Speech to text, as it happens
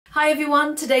Hi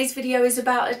everyone, today's video is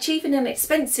about achieving an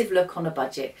expensive look on a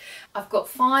budget. I've got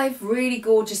 5 really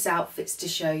gorgeous outfits to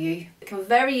show you. It can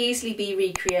very easily be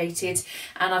recreated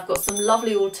and I've got some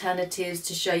lovely alternatives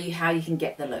to show you how you can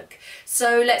get the look.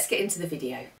 So let's get into the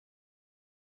video.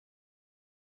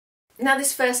 Now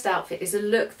this first outfit is a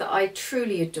look that I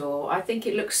truly adore. I think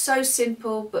it looks so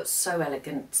simple but so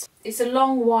elegant. It's a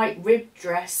long white ribbed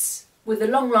dress with a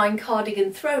long line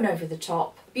cardigan thrown over the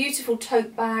top, beautiful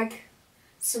tote bag,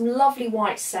 some lovely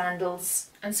white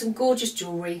sandals and some gorgeous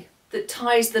jewellery that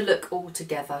ties the look all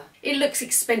together. It looks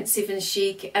expensive and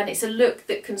chic and it's a look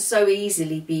that can so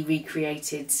easily be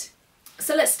recreated.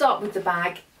 So let's start with the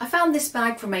bag. I found this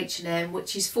bag from H&M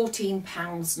which is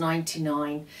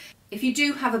 £14.99. If you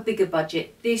do have a bigger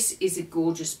budget, this is a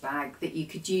gorgeous bag that you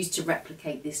could use to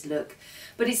replicate this look.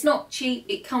 But it's not cheap,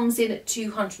 it comes in at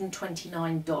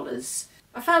 $229.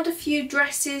 I found a few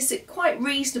dresses at quite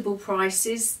reasonable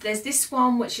prices. There's this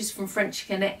one which is from French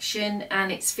Connection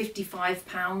and it's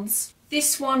 £55.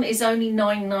 This one is only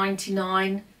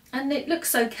 $9.99 and it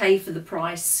looks okay for the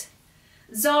price.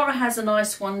 ZARA has a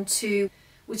nice one too,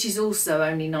 which is also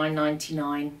only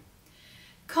 $9.99.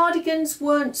 Cardigans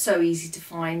weren't so easy to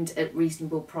find at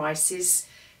reasonable prices.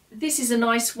 This is a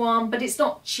nice one, but it's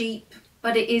not cheap,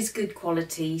 but it is good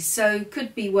quality, so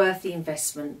could be worth the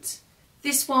investment.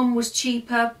 This one was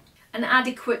cheaper and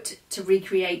adequate to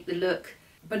recreate the look,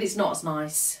 but it's not as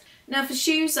nice. Now for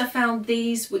shoes, I found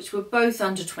these which were both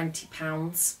under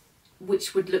 £20,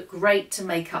 which would look great to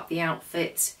make up the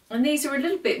outfit. And these are a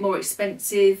little bit more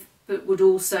expensive, but would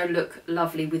also look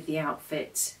lovely with the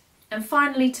outfit. And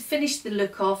finally, to finish the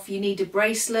look off, you need a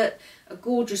bracelet, a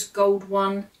gorgeous gold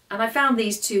one. And I found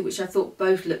these two which I thought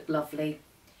both looked lovely.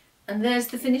 And there's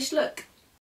the finished look.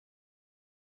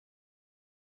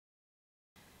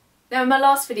 Now in my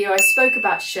last video I spoke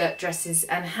about shirt dresses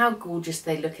and how gorgeous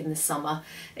they look in the summer.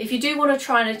 If you do want to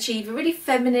try and achieve a really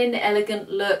feminine, elegant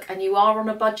look and you are on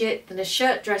a budget, then a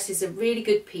shirt dress is a really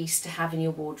good piece to have in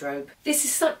your wardrobe. This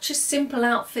is such a simple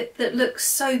outfit that looks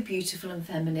so beautiful and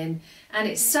feminine and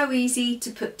it's so easy to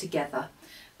put together.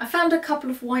 I found a couple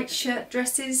of white shirt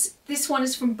dresses. This one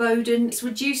is from Bowden. It's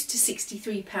reduced to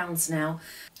 £63 now.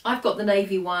 I've got the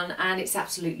navy one and it's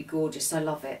absolutely gorgeous. I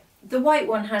love it. The white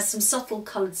one has some subtle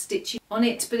coloured stitching on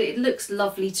it, but it looks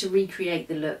lovely to recreate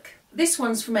the look. This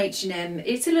one's from H&M.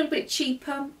 It's a little bit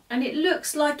cheaper and it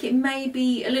looks like it may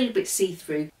be a little bit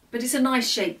see-through, but it's a nice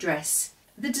shaped dress.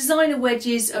 The designer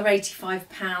wedges are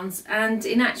 £85 and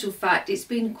in actual fact it's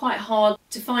been quite hard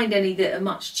to find any that are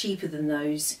much cheaper than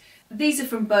those. These are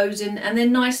from Bowden and they're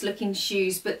nice looking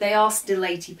shoes, but they are still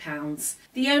 £80.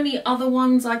 The only other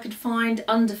ones I could find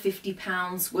under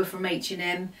 £50 were from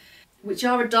H&M, which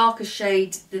are a darker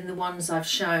shade than the ones I've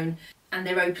shown, and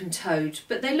they're open-toed,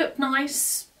 but they look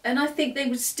nice and I think they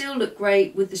would still look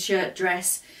great with the shirt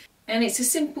dress, and it's a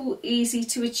simple, easy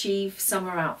to achieve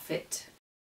summer outfit.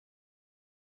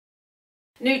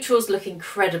 Neutrals look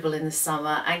incredible in the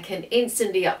summer and can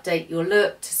instantly update your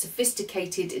look to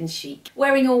sophisticated and chic.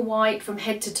 Wearing all white from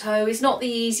head to toe is not the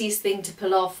easiest thing to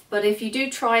pull off, but if you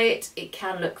do try it, it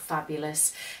can look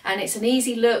fabulous. And it's an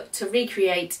easy look to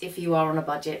recreate if you are on a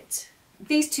budget.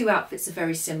 These two outfits are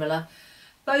very similar.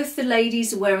 Both the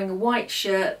ladies are wearing a white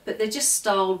shirt, but they're just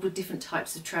styled with different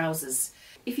types of trousers.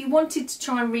 If you wanted to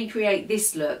try and recreate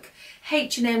this look,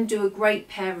 H&M do a great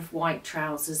pair of white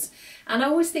trousers, and I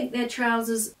always think their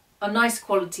trousers are nice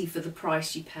quality for the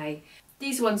price you pay.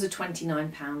 These ones are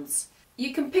 £29.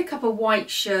 You can pick up a white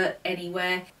shirt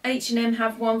anywhere. H&M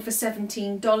have one for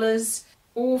 $17,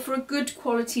 or for a good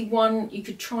quality one you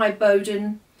could try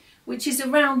Bowden, which is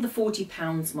around the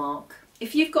 £40 mark.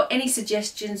 If you've got any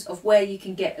suggestions of where you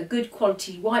can get a good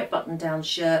quality white button-down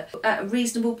shirt at a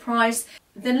reasonable price,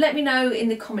 then let me know in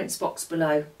the comments box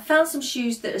below. I found some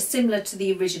shoes that are similar to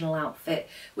the original outfit,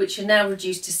 which are now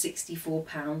reduced to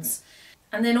 £64.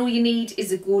 And then all you need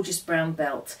is a gorgeous brown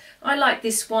belt. I like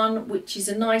this one, which is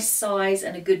a nice size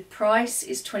and a good price.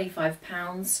 It's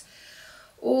 £25.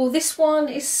 Or this one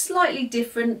is slightly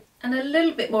different and a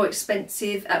little bit more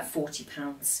expensive at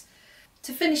 £40.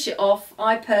 To finish it off,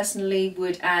 I personally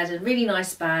would add a really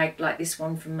nice bag like this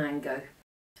one from Mango.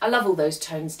 I love all those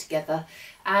tones together,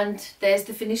 and there's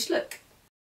the finished look.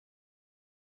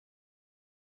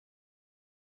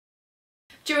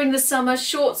 During the summer,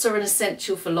 shorts are an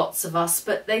essential for lots of us,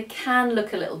 but they can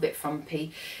look a little bit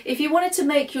frumpy. If you wanted to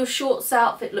make your shorts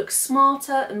outfit look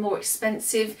smarter and more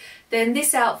expensive, then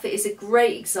this outfit is a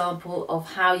great example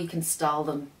of how you can style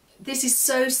them. This is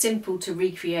so simple to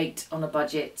recreate on a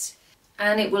budget,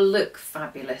 and it will look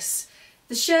fabulous.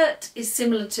 The shirt is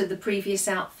similar to the previous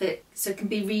outfit, so can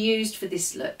be reused for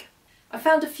this look. I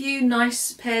found a few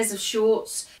nice pairs of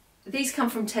shorts. These come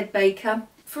from Ted Baker.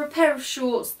 For a pair of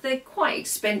shorts, they're quite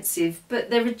expensive, but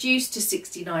they're reduced to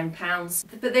 £69,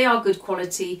 but they are good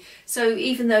quality. So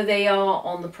even though they are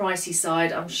on the pricey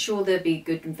side, I'm sure they'll be a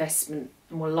good investment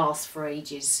and will last for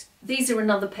ages. These are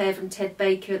another pair from Ted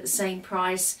Baker at the same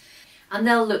price, and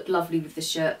they'll look lovely with the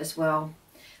shirt as well.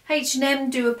 H&M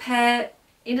do a pair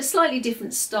in a slightly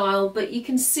different style, but you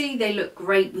can see they look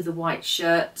great with a white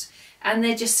shirt, and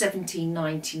they're just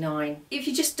 £17.99. If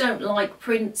you just don't like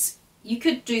prints, you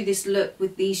could do this look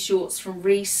with these shorts from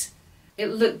Reese.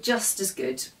 It'll look just as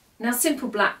good. Now, simple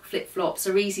black flip-flops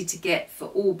are easy to get for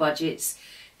all budgets.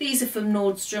 These are from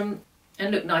Nordstrom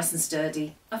and look nice and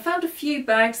sturdy. I found a few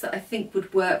bags that I think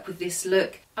would work with this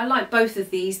look. I like both of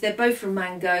these. They're both from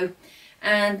Mango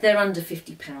and they're under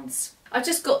 £50. I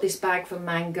just got this bag from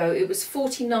Mango. It was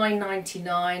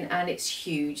 $49.99 and it's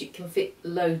huge. It can fit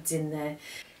loads in there.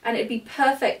 And it'd be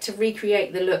perfect to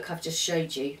recreate the look I've just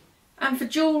showed you. And for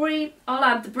jewellery, I'll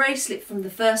add the bracelet from the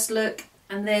first look,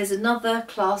 and there's another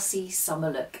classy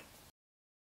summer look.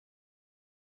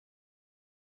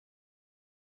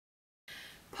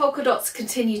 Polka dots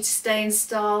continue to stay in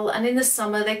style, and in the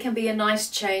summer they can be a nice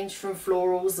change from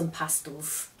florals and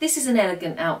pastels. This is an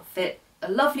elegant outfit,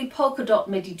 a lovely polka dot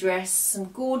midi dress,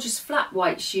 some gorgeous flat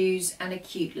white shoes and a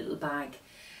cute little bag.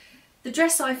 The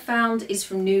dress I found is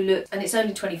from New Look and it's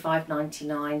only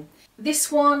 £25.99.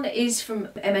 This one is from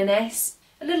M&S,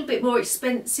 a little bit more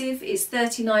expensive, it's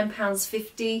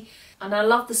 £39.50, and I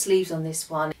love the sleeves on this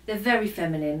one. They're very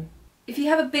feminine. If you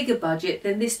have a bigger budget,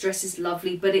 then this dress is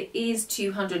lovely, but it is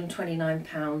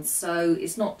 £229, so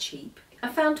it's not cheap. I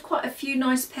found quite a few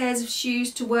nice pairs of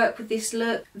shoes to work with this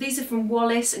look. These are from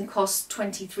Wallace and cost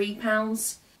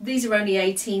 £23. These are only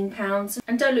 £18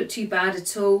 and don't look too bad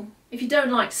at all. If you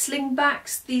don't like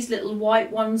slingbacks, these little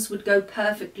white ones would go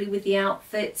perfectly with the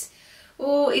outfit.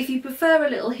 Or if you prefer a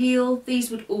little heel, these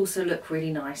would also look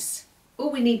really nice.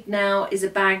 All we need now is a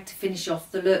bag to finish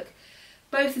off the look.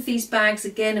 Both of these bags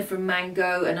again are from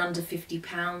Mango and under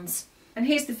 £50. And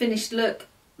here's the finished look.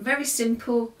 Very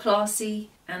simple, classy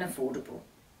and affordable.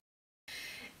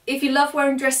 If you love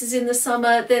wearing dresses in the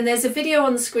summer, then there's a video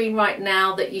on the screen right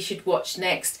now that you should watch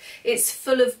next. It's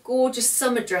full of gorgeous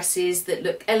summer dresses that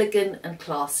look elegant and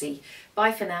classy.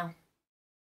 Bye for now.